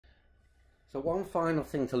So one final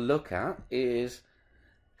thing to look at is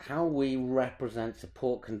how we represent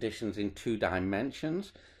support conditions in 2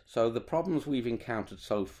 dimensions. So the problems we've encountered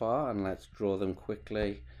so far, and let's draw them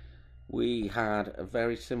quickly. We had a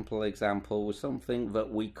very simple example with something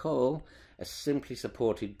that we call a simply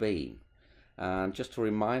supported beam. And just to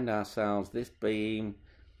remind ourselves, this beam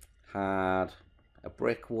had a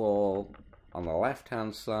brick wall on the left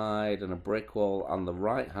hand side and a brick wall on the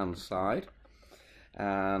right hand side,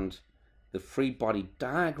 and the free body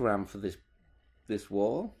diagram for this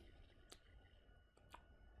wall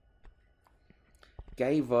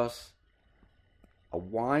gave us a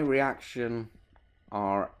Y reaction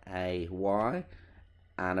RAY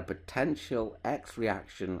and a potential X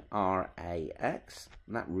reaction RAX,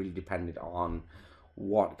 and that really depended on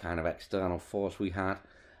what kind of external force we had.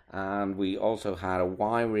 And we also had a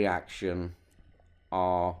Y reaction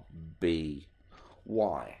RBY.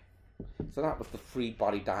 So that was the free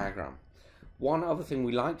body diagram. One other thing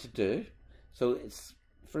we like to do, so it's,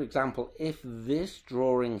 for example, if this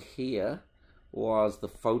drawing here was the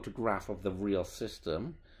photograph of the real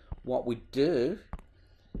system, what we do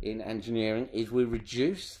in engineering is we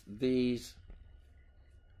reduce these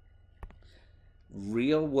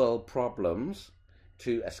real world problems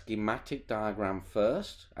to a schematic diagram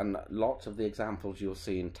first, and lots of the examples you'll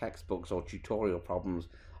see in textbooks or tutorial problems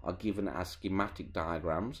are given as schematic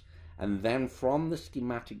diagrams, and then from the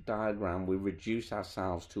schematic diagram we reduce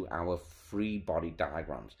ourselves to our free body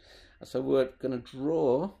diagrams. And so we're going to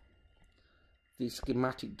draw the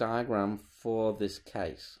schematic diagram for this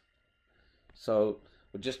case. So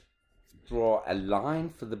we'll just draw a line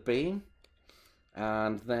for the beam,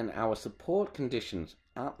 and then our support conditions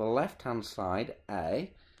at the left hand side,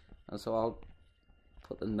 A, and so I'll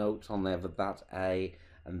put the notes on there that that's A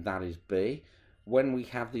and that is B. When we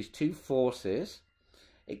have these two forces,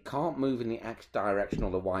 it can't move in the X direction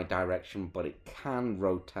or the Y direction, but it can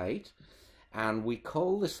rotate, and we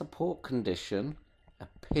call the support condition a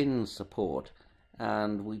pin support,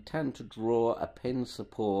 and we tend to draw a pin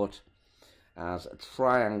support as a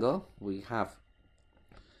triangle. We have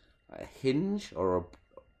a hinge or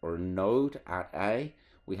a node at A,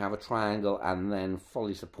 we have a triangle, and then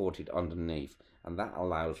fully supported underneath, and that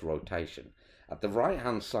allows rotation. At the right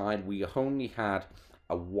hand side we only had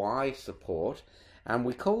a Y support, and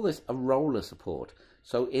we call this a roller support.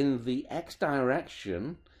 So in the X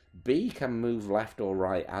direction, B can move left or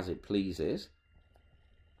right as it pleases,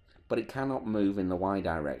 but it cannot move in the Y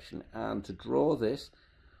direction. And to draw this,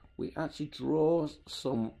 we actually draw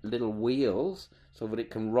some little wheels so that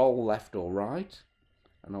it can roll left or right,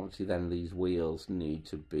 and obviously then these wheels need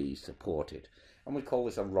to be supported, and we call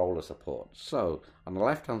this a roller support. So on the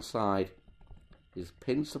left hand side is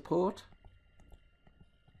pin support,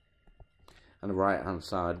 and the right hand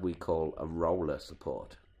side we call a roller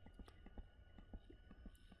support.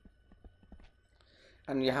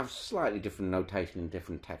 And you have slightly different notation in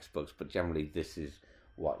different textbooks, but generally this is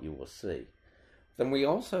what you will see. Then we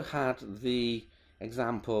also had the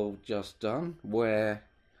example just done where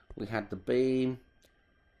we had the beam,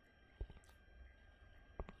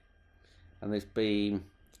 and this beam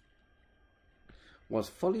was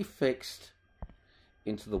fully fixed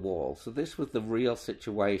into the wall. So this was the real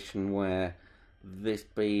situation where this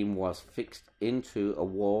beam was fixed into a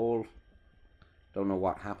wall. Don't know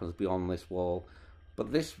what happens beyond this wall,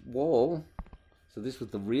 but this wall, so this was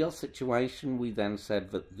the real situation. We then said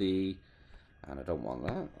that the, and I don't want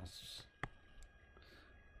that,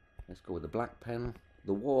 let's go with the black pen,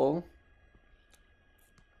 the wall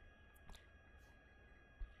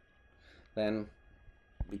then,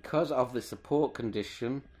 because of the support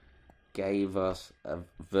condition, gave us a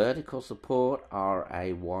vertical support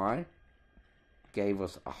RAY, gave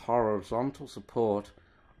us a horizontal support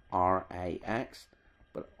RAX,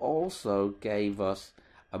 but also gave us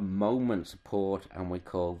a moment support, and we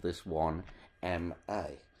call this one MA.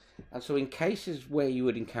 And so in cases where you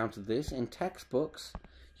would encounter this in textbooks,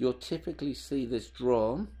 you'll typically see this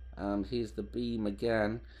drawn, and here's the beam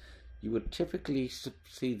again. You would typically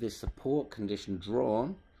see this support condition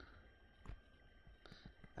drawn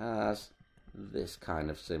as this kind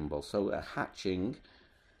of symbol, so a hatching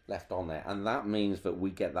left on there, and that means that we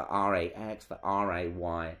get the RAX, the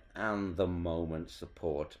RAY, and the moment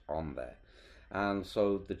support on there. And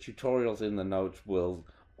so the tutorials in the notes will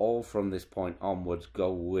all from this point onwards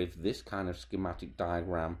go with this kind of schematic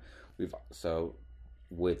diagram.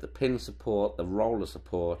 With the pin support, the roller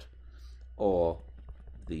support, or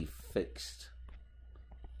the fixed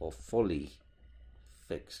or fully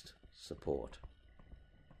fixed support.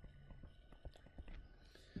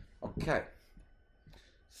 Okay,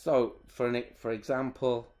 So for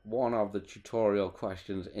example, one of the tutorial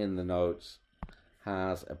questions in the notes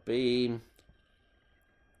has a beam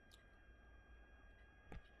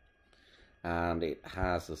and it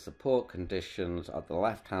has the support conditions. At the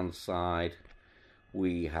left hand side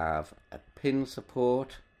we have a pin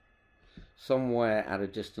support. Somewhere at a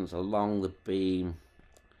distance along the beam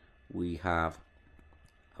we have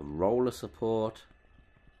a roller support,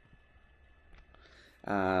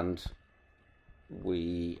 and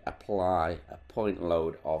we apply a point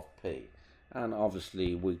load of P, and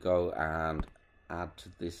obviously we go and add to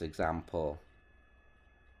this example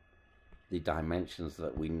the dimensions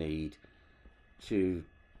that we need to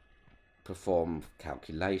perform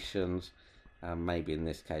calculations. Maybe in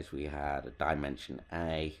this case we had a dimension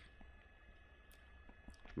A,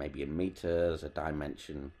 maybe in meters, a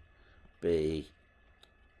dimension B,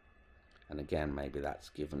 and again maybe that's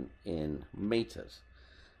given in meters.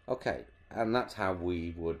 Okay, and that's how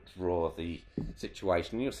we would draw the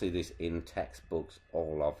situation. You'll see this in textbooks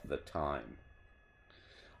all of the time.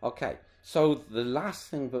 Okay, so the last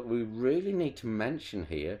thing that we really need to mention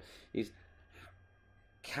here is,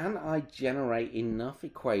 can I generate enough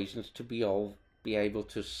equations to be able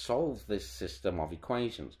to solve this system of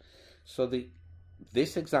equations? So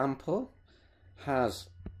this example has,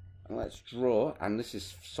 let's draw, and this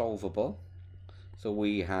is solvable. So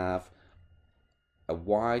we have a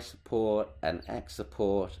Y support, an X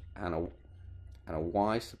support, and a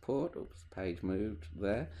Y support. Oops, page moved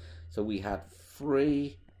there. So we had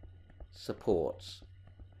 3 supports.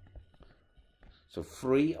 So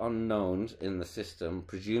 3 unknowns in the system,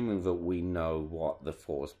 presuming that we know what the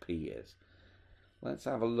force P is. Let's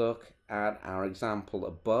have a look at our example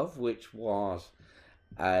above, which was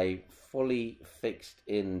a fully fixed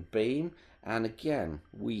in beam, and again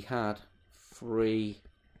we had 3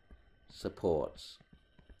 supports.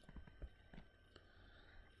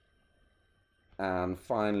 And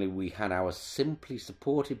finally we had our simply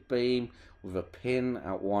supported beam with a pin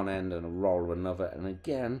at one end and a roller at another, and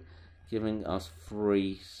again giving us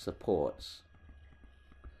 3 supports.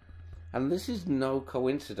 And this is no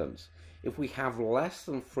coincidence. If we have less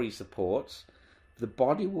than 3 supports, the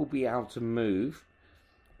body will be able to move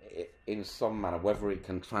in some manner, whether it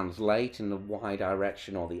can translate in the Y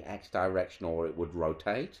direction or the X direction, or it would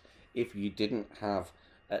rotate if you didn't have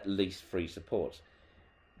at least 3 supports.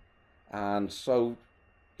 And so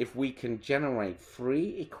if we can generate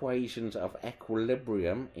 3 equations of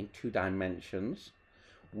equilibrium in 2 dimensions,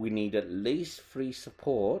 we need at least 3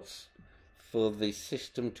 supports for the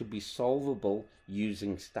system to be solvable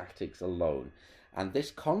using statics alone. And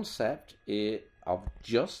this concept of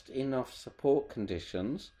just enough support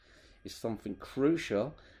conditions is something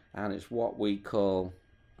crucial, and it's what we call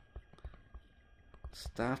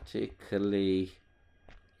statically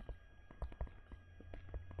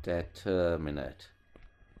determinate.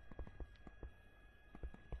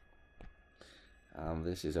 And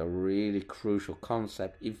this is a really crucial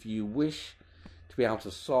concept. If you wish to be able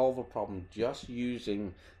to solve a problem just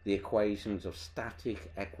using the equations of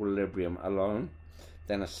static equilibrium alone,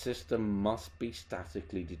 then a system must be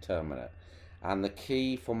statically determinate. And the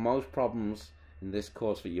key for most problems in this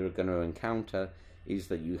course that you're going to encounter is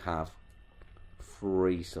that you have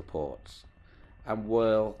 3 supports. And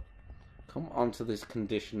we'll come onto this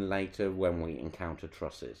condition later when we encounter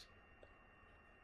trusses.